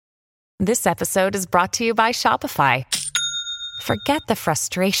This episode is brought to you by Shopify. Forget the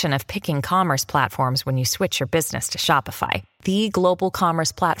frustration of picking commerce platforms when you switch your business to Shopify, the global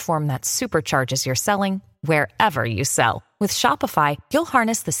commerce platform that supercharges your selling wherever you sell. With Shopify, you'll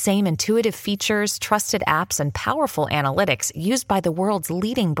harness the same intuitive features, trusted apps, and powerful analytics used by the world's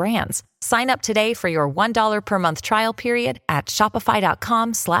leading brands. Sign up today for your $1 per month trial period at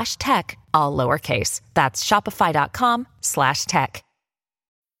shopify.com/tech, all lowercase. That's shopify.com/tech.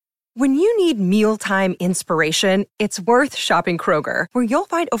 When you need mealtime inspiration, it's worth shopping Kroger, where you'll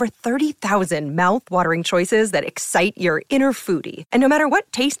find over 30,000 mouth-watering choices that excite your inner foodie. And no matter what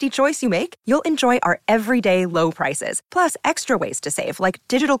tasty choice you make, you'll enjoy our everyday low prices, plus extra ways to save, like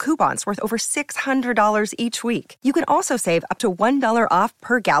digital coupons worth over $600 each week. You can also save up to $1 off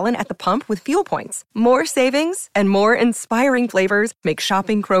per gallon at the pump with fuel points. More savings and more inspiring flavors make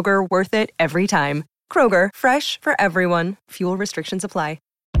shopping Kroger worth it every time. Kroger, fresh for everyone. Fuel restrictions apply.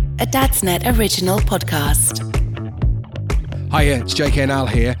 A Dadsnet original podcast. Hiya, it's JK and Al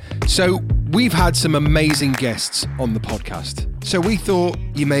here. So we've had some amazing guests on the podcast. So we thought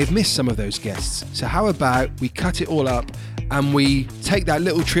you may have missed some of those guests. So how about we cut it all up and we take that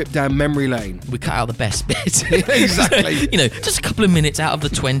little trip down memory lane? We cut out the best bit. Exactly. So, just a couple of minutes out of the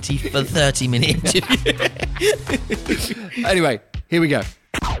 20 for 30-minute interview. Anyway, here we go.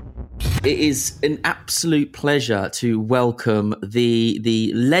 It is an absolute pleasure to welcome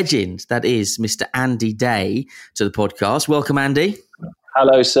the legend that is Mr. Andy Day to the podcast. Welcome, Andy.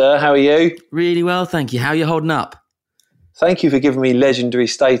 Hello, sir. How are you? Really well, thank you. How are you holding up? Thank you for giving me legendary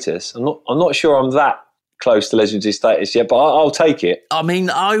status. I'm not sure I'm that close to legendary status yet, but I'll take it. I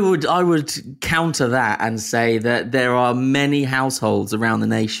mean, I would counter that and say that there are many households around the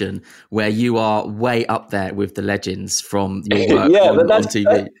nation where you are way up there with the legends from your work on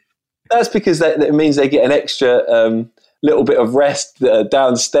TV. That's because that means they get an extra little bit of rest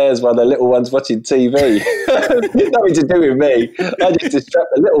downstairs while the little one's watching TV. Nothing to do with me. I just distract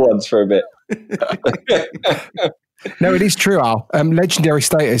the little ones for a bit. No, it is true, Al. Legendary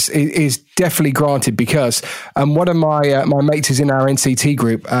status is definitely granted because one of my mates is in our NCT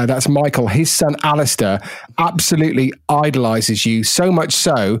group. That's Michael. His son Alistair absolutely idolizes you, so much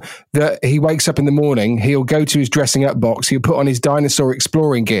so that he wakes up in the morning, he'll go to his dressing up box, he'll put on his dinosaur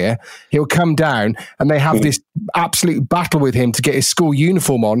exploring gear, he'll come down and they have this absolute battle with him to get his school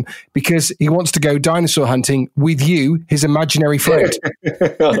uniform on because he wants to go dinosaur hunting with you, his imaginary friend.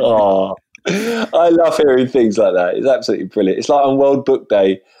 Oh. I love hearing things like that. It's absolutely brilliant. It's like on World Book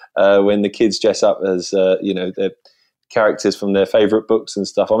Day when the kids dress up as their characters from their favourite books and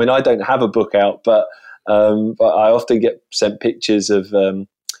stuff. I mean, I don't have a book out, but I often get sent pictures of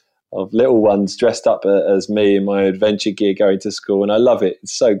little ones dressed up as me in my adventure gear going to school, and I love it.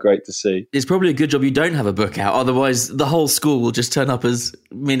 It's so great to see. It's probably a good job you don't have a book out, otherwise the whole school will just turn up as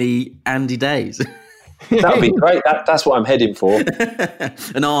mini Andy Days. That would be great. That's what I'm heading for.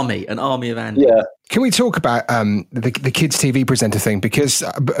 An army of Andy. Yeah. Can we talk about the kids TV presenter thing? Because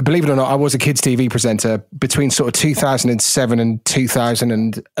believe it or not, I was a kids TV presenter between sort of 2007 and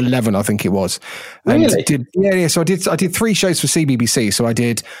 2011, I think it was. And really? So I did 3 shows for CBBC. So I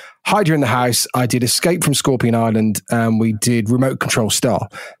did Hide You in the House, I did Escape from Scorpion Island, and we did Remote Control Star.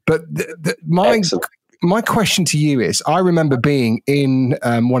 But my question to you is, I remember being in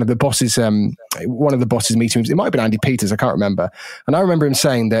one of the bosses' meetings. It might have been Andy Peters, I can't remember. And I remember him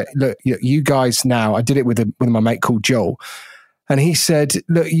saying that, look, you guys now, I did it with my mate called Joel. And he said,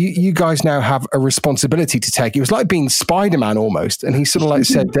 look, you guys now have a responsibility to take. It was like being Spider-Man almost. And he sort of like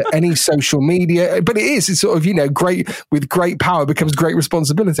said that any social media, but it's sort of, great, with great power becomes great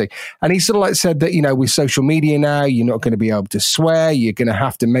responsibility. And he sort of like said that, with social media now, you're not going to be able to swear. You're going to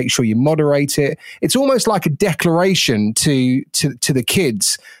have to make sure you moderate it. It's almost like a declaration to the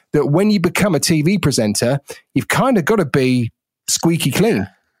kids that when you become a TV presenter, you've kind of got to be squeaky clean.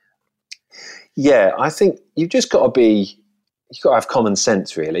 Yeah, I think you've just got to have common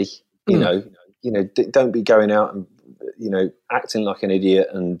sense, really. Don't be going out and, acting like an idiot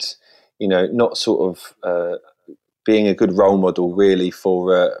and, not sort of being a good role model really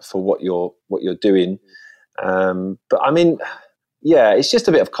for what you're doing. But I mean, yeah, it's just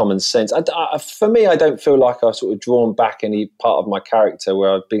a bit of common sense. For me, I don't feel like I've sort of drawn back any part of my character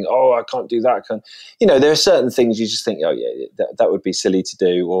where I've been, I can't do that. There are certain things you just think, that would be silly to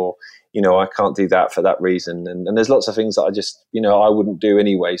do, or, I can't do that for that reason. And there's lots of things that I just, I wouldn't do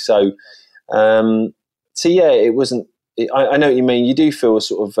anyway. So yeah, it wasn't, I know what you mean. You do feel a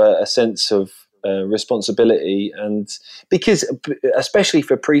sort of a sense of responsibility, and because, especially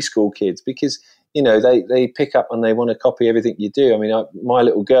for preschool kids, because, they pick up and they want to copy everything you do. I mean, my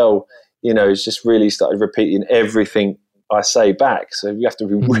little girl, has just really started repeating everything I say back. So you have to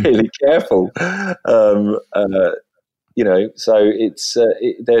be really careful. So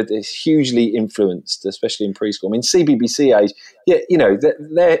they're hugely influenced, especially in preschool. I mean, CBBC age,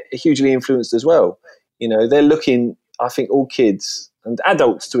 they're hugely influenced as well. They're looking, I think all kids and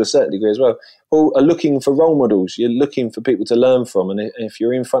adults to a certain degree as well, all are looking for role models. You're looking for people to learn from. And if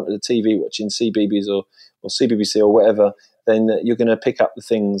you're in front of the TV watching CBBS or CBBC or whatever, then you're going to pick up the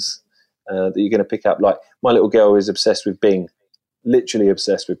things that you're going to pick up. Like my little girl is obsessed with Bing, literally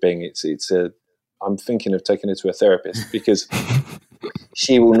obsessed with Bing. I'm thinking of taking her to a therapist because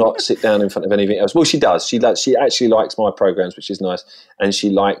she will not sit down in front of anything else. Well, she does. She actually likes my programs, which is nice. And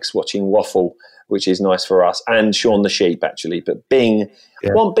she likes watching Waffle, which is nice for us, and Shaun the Sheep, actually. But Bing,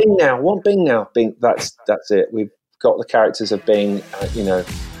 want Bing now. Bing, that's it. We've got the characters of Bing,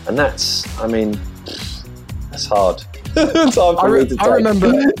 and that's hard. It's hard for me to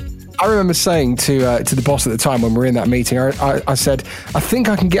take. I remember saying to the boss at the time when we were in that meeting, I said, I think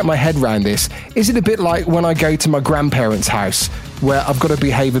I can get my head around this. Is it a bit like when I go to my grandparents' house where I've got to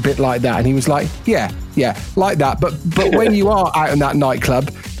behave a bit like that? And he was like, yeah, like that. But when you are out in that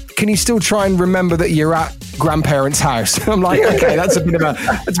nightclub, can you still try and remember that you're at grandparents' house? I'm like, okay, that's a bit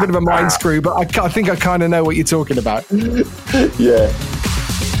of a mind screw, but I think I kind of know what you're talking about. Yeah.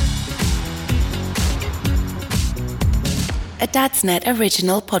 A Dadsnet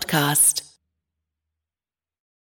original podcast.